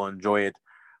think, will enjoy it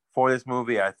for this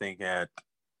movie. I think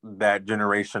that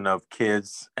generation of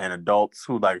kids and adults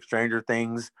who like Stranger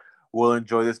Things will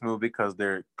enjoy this movie because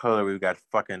clearly we've got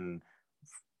Finn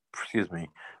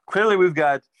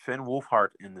Wolfhard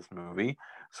in this movie.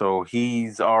 So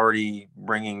he's already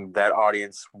bringing that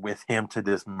audience with him to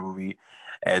this movie.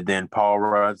 And then Paul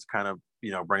Rudd's kind of,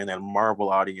 bringing that Marvel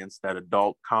audience, that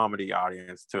adult comedy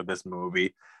audience to this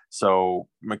movie. So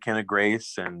McKenna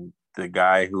Grace and the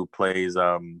guy who plays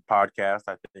Podcast,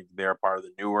 I think they're part of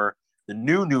the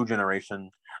new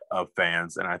generation of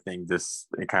fans. And I think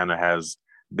it kind of has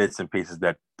bits and pieces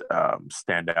that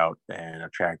stand out and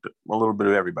attract a little bit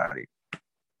of everybody.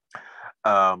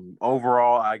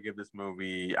 Overall, I give this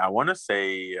movie, I want to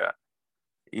say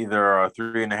either a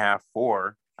 3.5,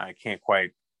 4. I can't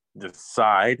quite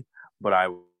decide, but I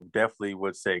definitely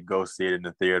would say go see it in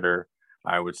the theater.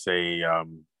 I would say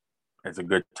it's a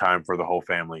good time for the whole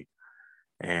family.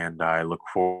 And I look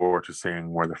forward to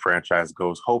seeing where the franchise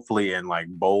goes, hopefully in like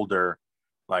bolder,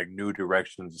 like new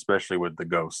directions, especially with the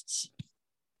ghosts.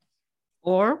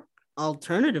 Or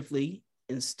alternatively,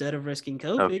 instead of risking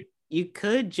COVID, you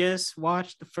could just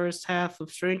watch the first half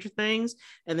of Stranger Things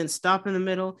and then stop in the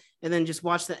middle and then just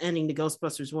watch the ending to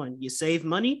Ghostbusters 1. You save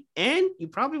money and you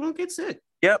probably won't get sick.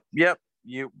 Yep.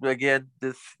 You again,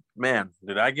 did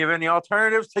I give any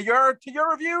alternatives to your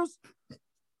reviews?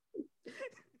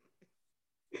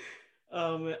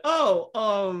 Also,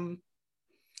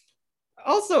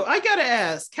 I gotta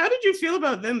ask, how did you feel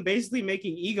about them basically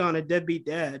making Egon a deadbeat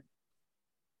dad?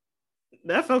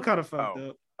 That felt kind of fucked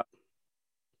up.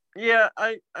 Yeah,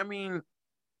 I mean,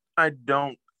 I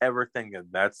don't ever think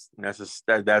that's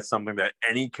necessary. That's something that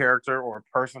any character or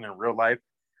person in real life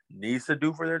needs to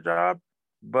do for their job.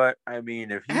 But I mean,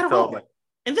 if he felt like,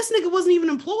 and this nigga wasn't even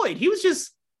employed, he was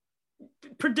just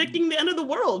predicting the end of the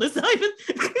world. It's not even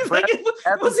like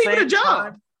it wasn't even a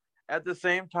job. At the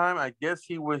same time, I guess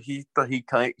he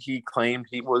claimed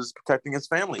he was protecting his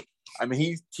family. I mean,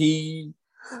 he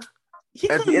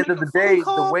at the end of the day,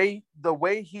 the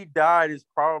way he died is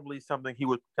probably something he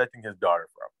was protecting his daughter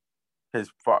from.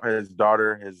 His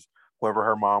daughter, whoever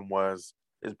her mom was,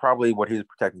 is probably what he was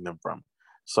protecting them from.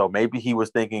 So maybe he was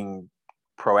thinking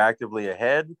proactively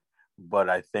ahead, but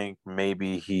I think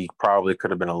maybe he probably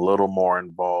could have been a little more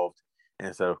involved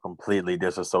instead of completely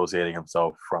disassociating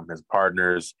himself from his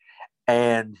partners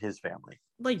and his family.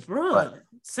 Like, bro,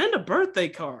 send a birthday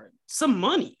card, some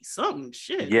money, something,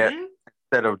 shit, man.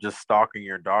 Instead of just stalking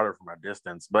your daughter from a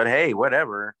distance. But hey,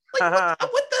 whatever. Like, what the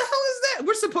hell is that?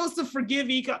 We're supposed to forgive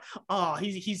Egon. Oh,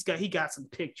 he got some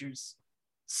pictures.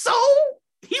 So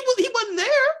He wasn't there.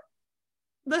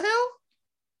 The hell?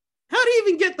 How did he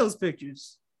even get those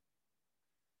pictures?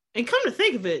 And come to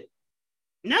think of it,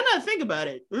 now that I think about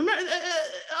it, I'm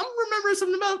remembering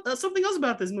something else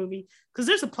about this movie, because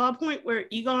there's a plot point where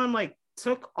Egon like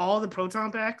took all the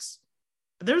proton packs.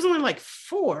 There was only like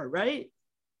 4, right?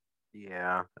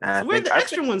 Yeah. So where'd the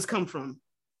extra ones come from?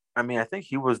 I mean, I think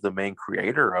he was the main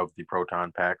creator of the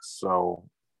proton packs, so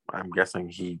I'm guessing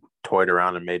he toyed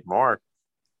around and made more.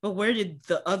 But where did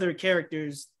the other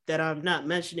characters that I'm not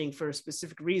mentioning for a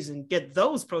specific reason get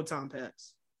those proton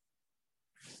packs?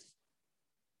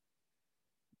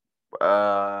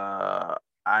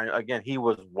 He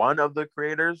was one of the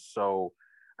creators, so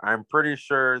I'm pretty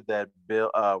sure that Dan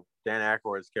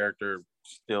Aykroyd's character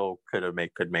still could have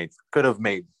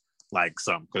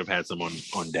had some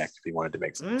on deck if he wanted to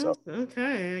make some. So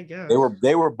okay, I guess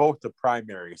they were both the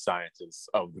primary scientists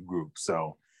of the group.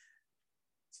 So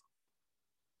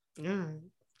yeah.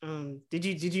 Did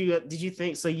you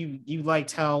think so? You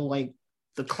liked how like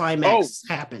the climax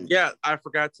happened? Yeah, I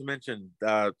forgot to mention.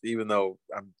 Even though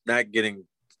I'm not getting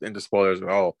into spoilers at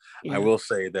all, I will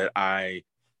say that I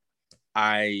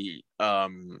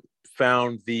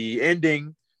found the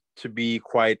ending to be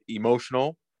quite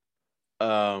emotional.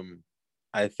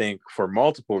 I think for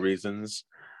multiple reasons.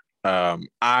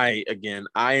 I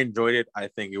enjoyed it. I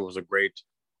think it was a great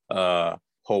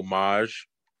homage.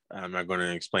 I'm not going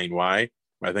to explain why,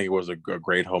 but I think it was a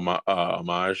great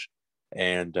homage.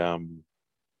 And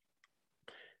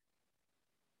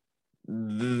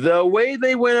the way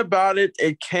they went about it,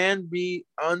 it can be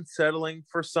unsettling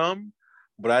for some,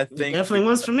 but I think it definitely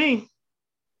was for me.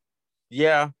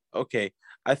 Yeah. Okay.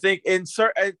 I think in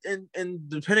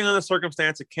depending on the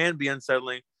circumstance, it can be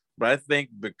unsettling, but I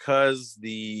think because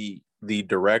the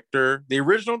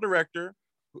original director,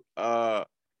 and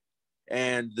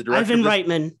the director Ivan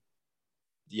Reitman.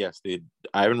 Yes,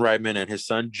 Ivan Reitman and his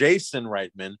son Jason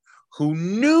Reitman, who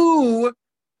knew,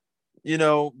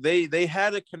 they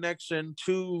had a connection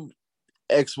to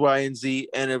X, Y, and Z,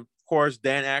 and of course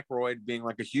Dan Aykroyd being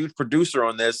like a huge producer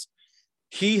on this,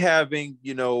 he having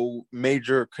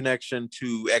major connection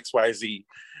to XYZ.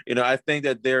 I think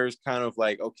that there's kind of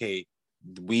like, okay,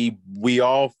 we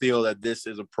all feel that this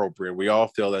is appropriate. We all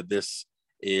feel that this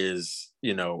is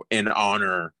in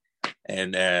honor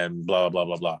and blah blah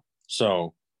blah blah.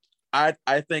 So I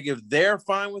think if they're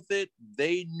fine with it,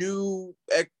 they knew,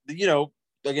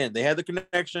 again, they had the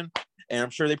connection, and I'm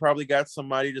sure they probably got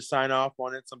somebody to sign off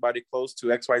on it, somebody close to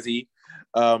XYZ.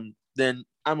 Then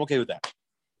I'm okay with that.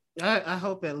 I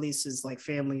hope at least his like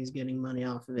family is getting money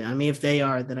off of it. I mean, if they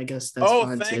are, then I guess that's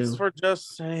fine too. Thanks for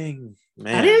just saying,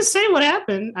 man. I didn't say what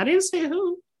happened. I didn't say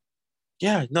who.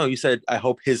 Yeah, no, you said I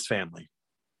hope his family.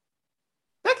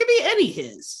 That could be any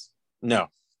his. No.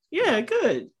 Yeah,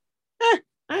 good. I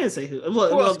didn't say who.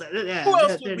 Who else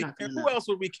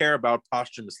would we care about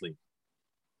posthumously?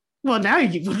 Well, now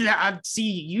I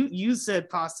see you said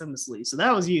posthumously, so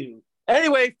that was you.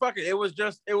 Anyway, fuck it. It was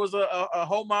a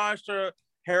homage to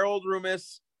Harold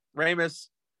Ramis,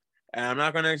 and I'm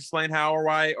not going to explain how or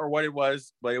why or what it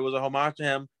was, but it was a homage to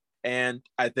him, and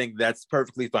I think that's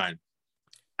perfectly fine.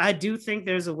 I do think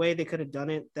there's a way they could have done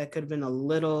it that could have been a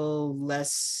little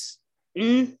less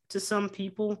to some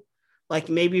people. Like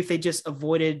maybe if they just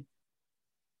avoided,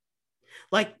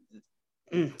 like,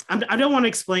 I don't want to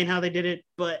explain how they did it,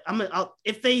 but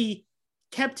if they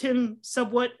kept him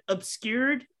somewhat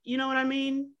obscured, you know what I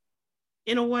mean?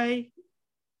 In a way,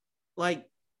 like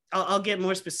I'll get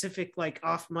more specific, like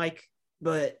off mic,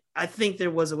 but I think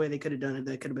there was a way they could have done it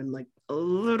that could have been like a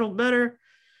little better.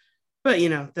 But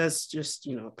that's just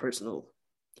a personal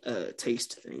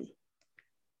taste thing.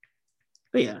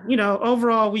 But yeah,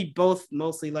 overall we both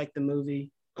mostly liked the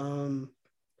movie.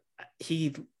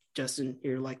 Justin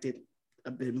here liked it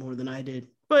a bit more than I did,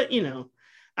 but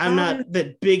I'm not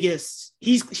the biggest.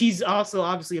 He's also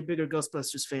obviously a bigger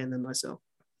Ghostbusters fan than myself.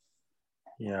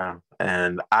 Yeah,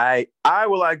 and I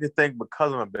would like to think,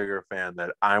 because I'm a bigger fan,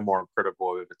 that I'm more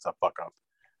critical if it's a fuck up.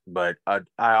 But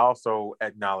I also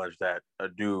acknowledge that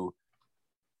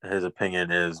his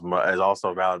opinion is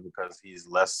also valid because he's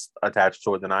less attached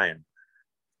to it than I am.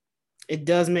 It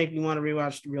does make me want to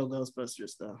rewatch the real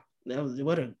Ghostbusters, though.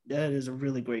 That is a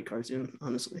really great cartoon,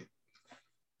 honestly.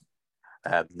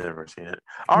 I've never seen it.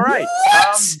 All right.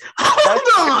 Hold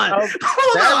on.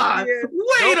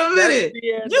 Wait a minute.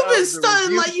 You've been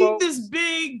stunning like you this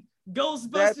big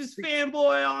Ghostbusters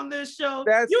fanboy on this show.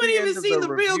 You ain't even seen the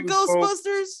real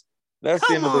Ghostbusters? That's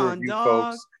the end of the review,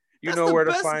 folks. You know where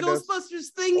to find us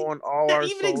thing on all that our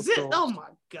even socials. exists. Oh my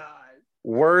God.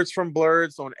 Words from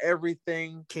Blurs on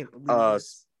everything. Can't believe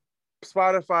this.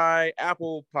 Spotify,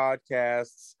 Apple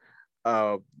Podcasts,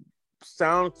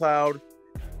 SoundCloud,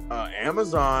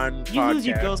 Amazon. You lose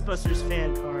your podcast. Ghostbusters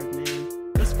fan card,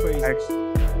 man. That's crazy.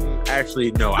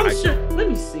 Actually, no. I'm sure. Let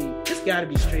me see. It's got to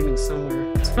be streaming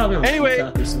somewhere. It's probably on Anyway,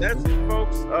 TikTok or something. that's it,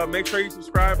 folks. Make sure you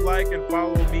subscribe, like, and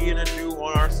follow me and Adu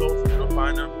on our socials. You'll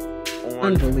find them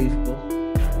on Unbelievable.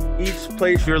 each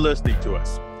place you're listening to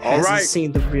us. All Hasn't right.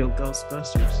 seen the real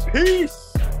Ghostbusters.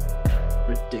 Peace.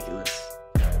 Ridiculous.